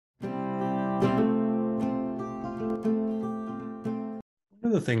One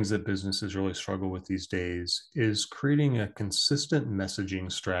of the things that businesses really struggle with these days is creating a consistent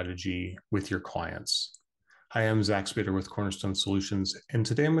messaging strategy with your clients. Hi, I'm Zach Spader with Cornerstone Solutions, and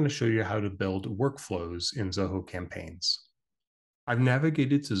today I'm going to show you how to build workflows in Zoho Campaigns. I've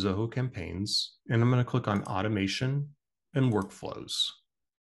navigated to Zoho Campaigns, and I'm going to click on Automation and Workflows.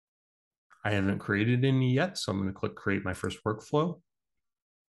 I haven't created any yet, so I'm going to click Create My First Workflow.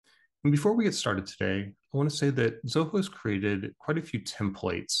 And before we get started today, I want to say that Zoho has created quite a few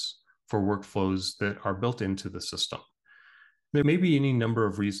templates for workflows that are built into the system. There may be any number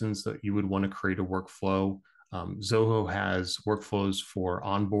of reasons that you would want to create a workflow. Zoho has workflows for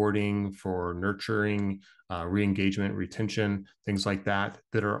onboarding, for nurturing, re-engagement, retention, things like that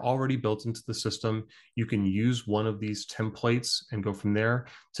are already built into the system. You can use one of these templates and go from there.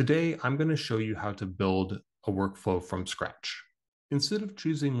 Today, I'm going to show you how to build a workflow from scratch. Instead of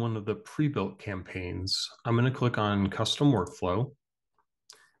choosing one of the pre-built campaigns, I'm going to click on Custom Workflow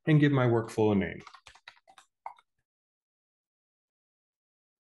and give my workflow a name.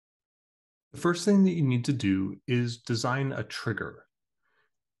 The first thing that you need to do is design a trigger.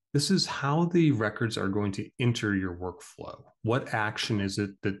 This is how the records are going to enter your workflow. What action is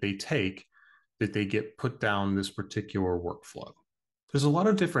it that they take that they get put down this particular workflow? There's a lot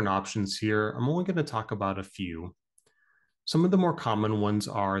of different options here. I'm only going to talk about a few. Some of the more common ones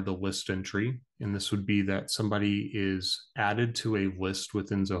are the list entry, and this would be that somebody is added to a list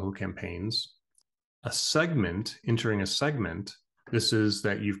within Zoho Campaigns. A segment, entering a segment, this is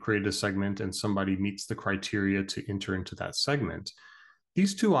that you've created a segment and somebody meets the criteria to enter into that segment.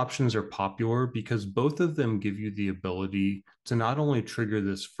 These two options are popular because both of them give you the ability to not only trigger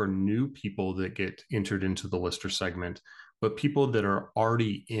this for new people that get entered into the list or segment, but people that are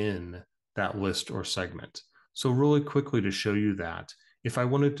already in that list or segment. So really quickly to show you that, if I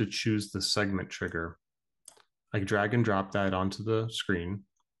wanted to choose the segment trigger, I drag and drop that onto the screen,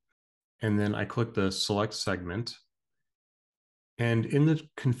 and then I click the select segment. And in the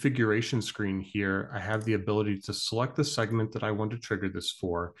configuration screen here, I have the ability to select the segment that I want to trigger this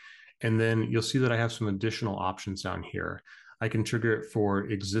for. And then you'll see that I have some additional options down here. I can trigger it for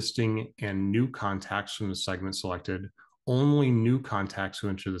existing and new contacts from the segment selected, only new contacts who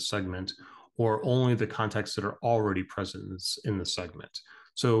enter the segment, or only the contacts that are already present in the segment.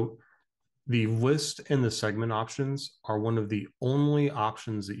 So the list and the segment options are one of the only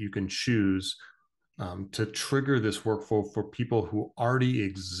options that you can choose to trigger this workflow for people who already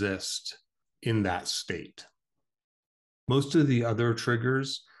exist in that state. Most of the other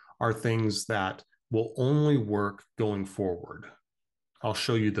triggers are things that will only work going forward. I'll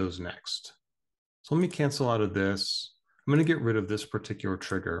show you those next. So let me cancel out of this. I'm going to get rid of this particular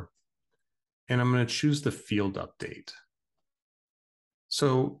trigger, and I'm going to choose the field update.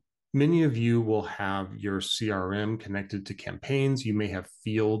 So many of you will have your CRM connected to campaigns. You may have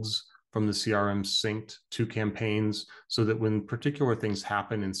fields from the CRM synced to campaigns so that when particular things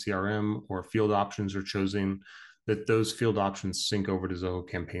happen in CRM or field options are chosen, that those field options sync over to Zoho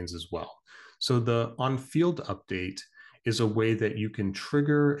Campaigns as well. So the on field update is a way that you can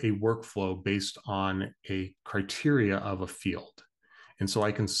trigger a workflow based on a criteria of a field. And so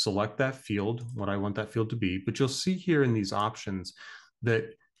I can select that field, what I want that field to be, but you'll see here in these options that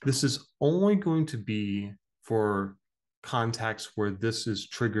this is only going to be for contacts where this is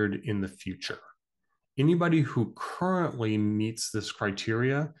triggered in the future. Anybody who currently meets this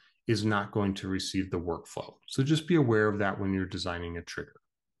criteria is not going to receive the workflow. So just be aware of that when you're designing a trigger.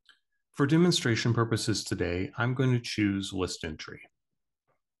 For demonstration purposes today, I'm going to choose list entry.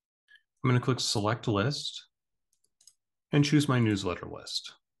 I'm going to click select list and choose my newsletter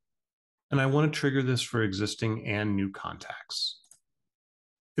list. And I want to trigger this for existing and new contacts.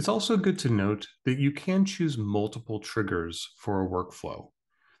 It's also good to note that you can choose multiple triggers for a workflow.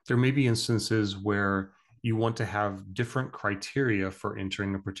 There may be instances where you want to have different criteria for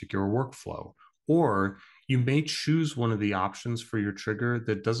entering a particular workflow, or you may choose one of the options for your trigger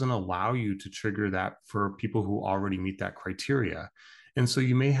that doesn't allow you to trigger that for people who already meet that criteria. And so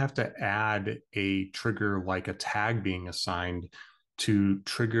you may have to add a trigger like a tag being assigned to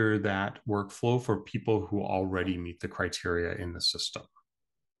trigger that workflow for people who already meet the criteria in the system.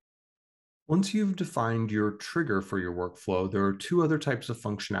 Once you've defined your trigger for your workflow, there are two other types of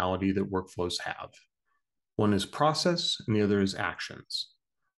functionality that workflows have. One is process and the other is actions.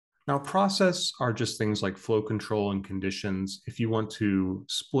 Now, process are just things like flow control and conditions. If you want to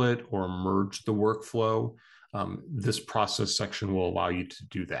split or merge the workflow, this process section will allow you to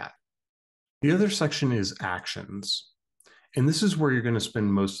do that. The other section is actions. And this is where you're going to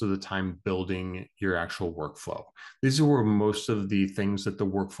spend most of the time building your actual workflow. These are where most of the things that the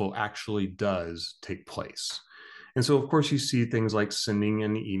workflow actually does take place. And so, of course, you see things like sending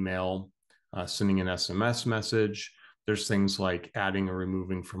an email, sending an SMS message. There's things like adding or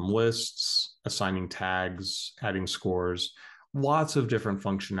removing from lists, assigning tags, adding scores. Lots of different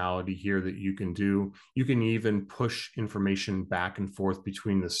functionality here that you can do. You can even push information back and forth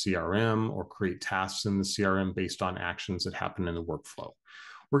between the CRM or create tasks in the CRM based on actions that happen in the workflow.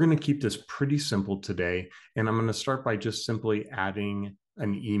 We're going to keep this pretty simple today, and I'm going to start by just simply adding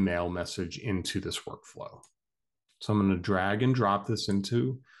an email message into this workflow. So I'm going to drag and drop this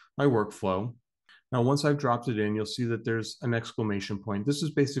into my workflow. Now, once I've dropped it in, you'll see that there's an exclamation point. This is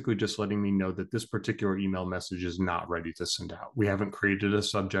basically just letting me know that this particular email message is not ready to send out. We haven't created a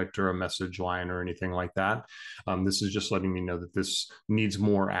subject or a message line or anything like that. This is just letting me know that this needs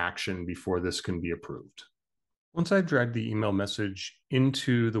more action before this can be approved. Once I've dragged the email message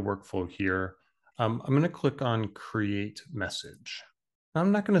into the workflow here, I'm going to click on Create Message.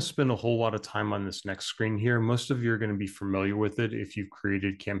 I'm not going to spend a whole lot of time on this next screen here. Most of you are going to be familiar with it if you've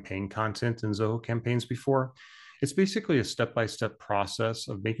created campaign content in Zoho Campaigns before. It's basically a step-by-step process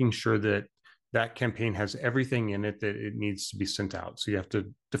of making sure that that campaign has everything in it that it needs to be sent out. So you have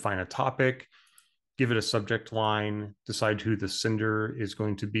to define a topic, give it a subject line, decide who the sender is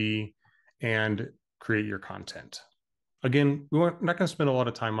going to be, and create your content. Again, we're not going to spend a lot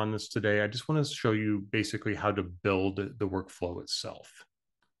of time on this today. I just want to show you basically how to build the workflow itself.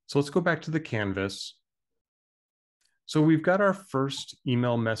 So let's go back to the canvas. So we've got our first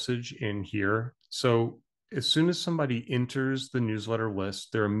email message in here. So as soon as somebody enters the newsletter list,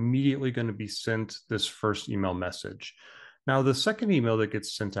 they're immediately going to be sent this first email message. Now, the second email that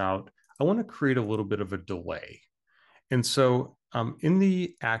gets sent out, I want to create a little bit of a delay. And so in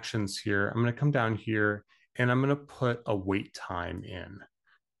the actions here, I'm going to come down here and I'm going to put a wait time in.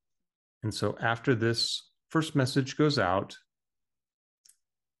 And so after this first message goes out,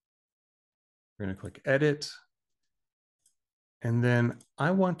 we're going to click Edit. And then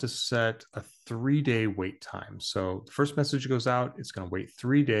I want to set a 3-day wait time. So the first message goes out, it's going to wait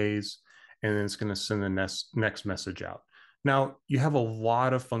 3 days, and then it's going to send the next message out. Now, you have a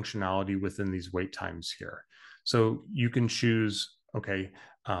lot of functionality within these wait times here. So you can choose, okay,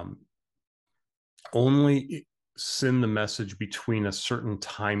 only send the message between a certain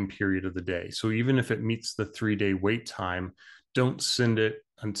time period of the day. So even if it meets the 3-day wait time, don't send it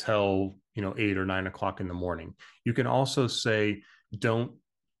until 8 or 9 o'clock in the morning. You can also say, don't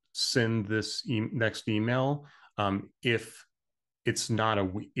send this next email if it's not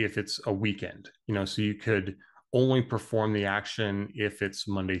if it's a weekend. So you could only perform the action if it's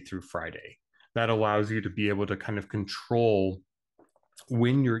Monday through Friday. That allows you to be able to kind of control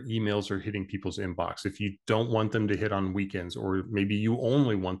when your emails are hitting people's inbox. If you don't want them to hit on weekends, or maybe you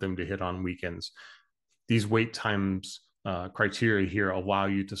only want them to hit on weekends, these wait times criteria here allow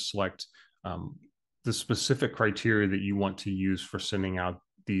you to select the specific criteria that you want to use for sending out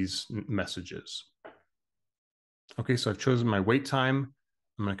these messages. Okay, so I've chosen my wait time.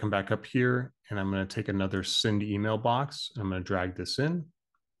 I'm going to come back up here and I'm going to take another send email box. I'm going to drag this in.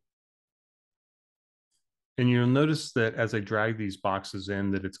 And you'll notice that as I drag these boxes in,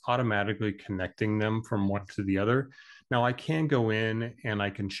 that it's automatically connecting them from one to the other. Now I can go in and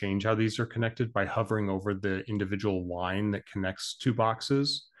I can change how these are connected by hovering over the individual line that connects two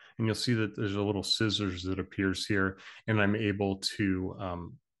boxes. And you'll see that there's a little scissors that appears here, and I'm able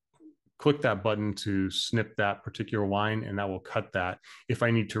to click that button to snip that particular line, and that will cut that if I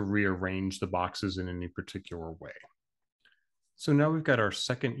need to rearrange the boxes in any particular way. So now we've got our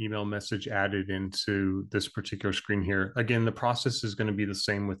second email message added into this particular screen here. Again, the process is going to be the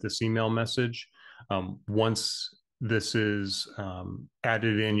same with this email message. Once this is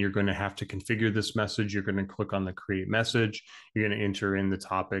added in, you're going to have to configure this message. You're going to click on the create message. You're going to enter in the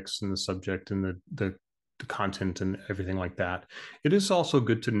topics and the subject and the content and everything like that. It is also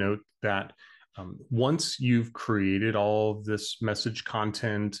good to note that once you've created all of this message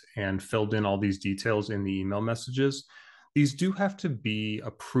content and filled in all these details in the email messages, these do have to be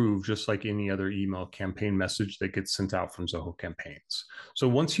approved just like any other email campaign message that gets sent out from Zoho Campaigns. So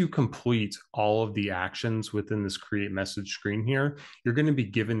once you complete all of the actions within this create message screen here, you're going to be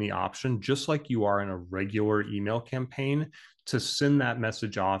given the option, just like you are in a regular email campaign, to send that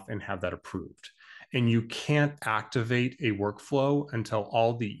message off and have that approved. And you can't activate a workflow until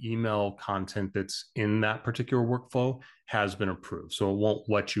all the email content that's in that particular workflow has been approved. So it won't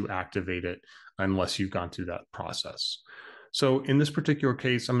let you activate it unless you've gone through that process. So in this particular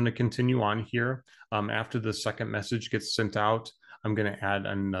case, I'm going to continue on here. After the second message gets sent out, I'm going to add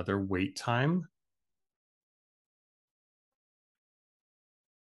another wait time.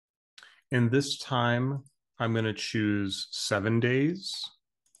 And this time I'm going to choose 7 days.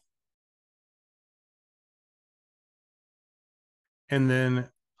 And then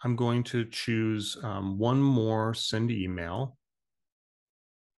I'm going to choose one more send email.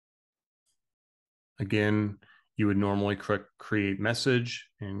 Again, you would normally click create message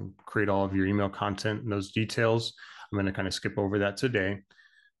and create all of your email content and those details. I'm going to kind of skip over that today.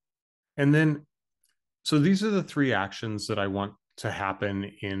 And then, so these are the 3 actions that I want to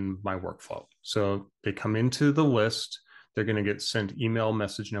happen in my workflow. So they come into the list. They're going to get sent email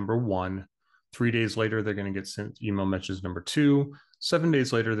message number 1. 3 days later, they're going to get sent email message number 2. 7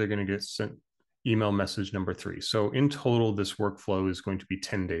 days later, they're going to get sent email message number 3. So in total, this workflow is going to be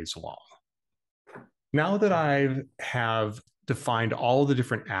 10 days long. Now that I have defined all the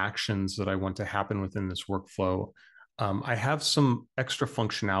different actions that I want to happen within this workflow, I have some extra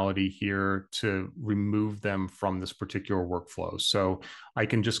functionality here to remove them from this particular workflow. So I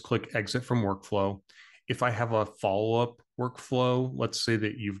can just click exit from workflow. If I have a follow-up workflow, let's say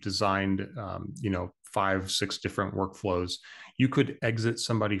that you've designed 5, 6 different workflows, you could exit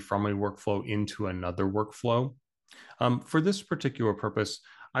somebody from a workflow into another workflow. For this particular purpose,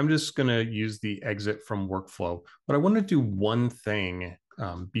 I'm just going to use the exit from workflow, but I want to do one thing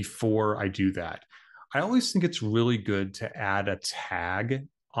before I do that. I always think it's really good to add a tag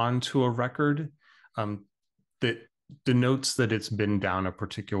onto a record that denotes that it's been down a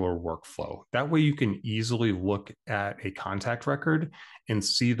particular workflow. That way you can easily look at a contact record and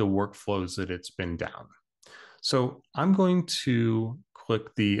see the workflows that it's been down. So I'm going to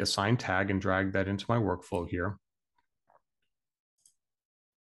click the assign tag and drag that into my workflow here.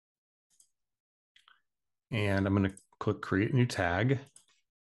 And I'm going to click create new tag.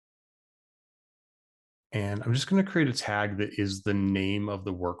 And I'm just going to create a tag that is the name of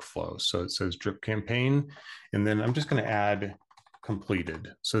the workflow. So it says drip campaign. And then I'm just going to add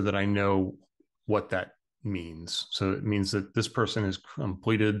completed so that I know what that means. So it means that this person has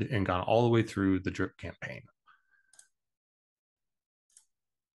completed and gone all the way through the drip campaign.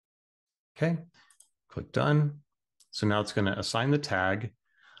 Okay, click done. So now it's going to assign the tag.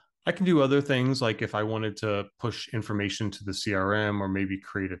 I can do other things, like if I wanted to push information to the CRM or maybe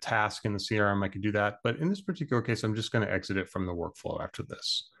create a task in the CRM, I could do that. But in this particular case, I'm just going to exit it from the workflow after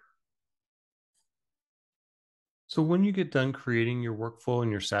this. So when you get done creating your workflow and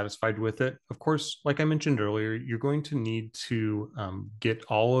you're satisfied with it, of course, like I mentioned earlier, you're going to need to get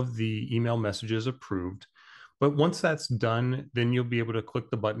all of the email messages approved. But once that's done, then you'll be able to click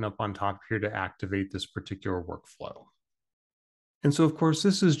the button up on top here to activate this particular workflow. And so, of course,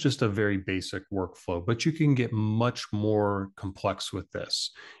 this is just a very basic workflow, but you can get much more complex with this.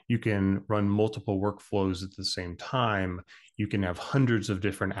 You can run multiple workflows at the same time. You can have hundreds of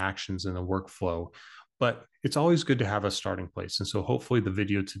different actions in the workflow, but it's always good to have a starting place. And so hopefully the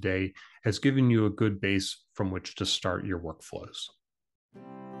video today has given you a good base from which to start your workflows.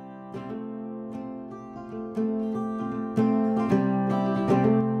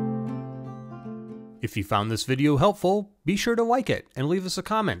 If you found this video helpful, be sure to like it and leave us a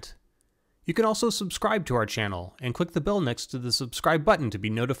comment. You can also subscribe to our channel and click the bell next to the subscribe button to be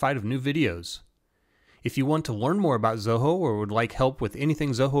notified of new videos. If you want to learn more about Zoho or would like help with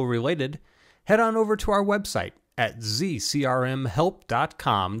anything Zoho related, head on over to our website at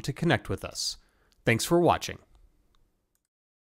zcrmhelp.com to connect with us. Thanks for watching.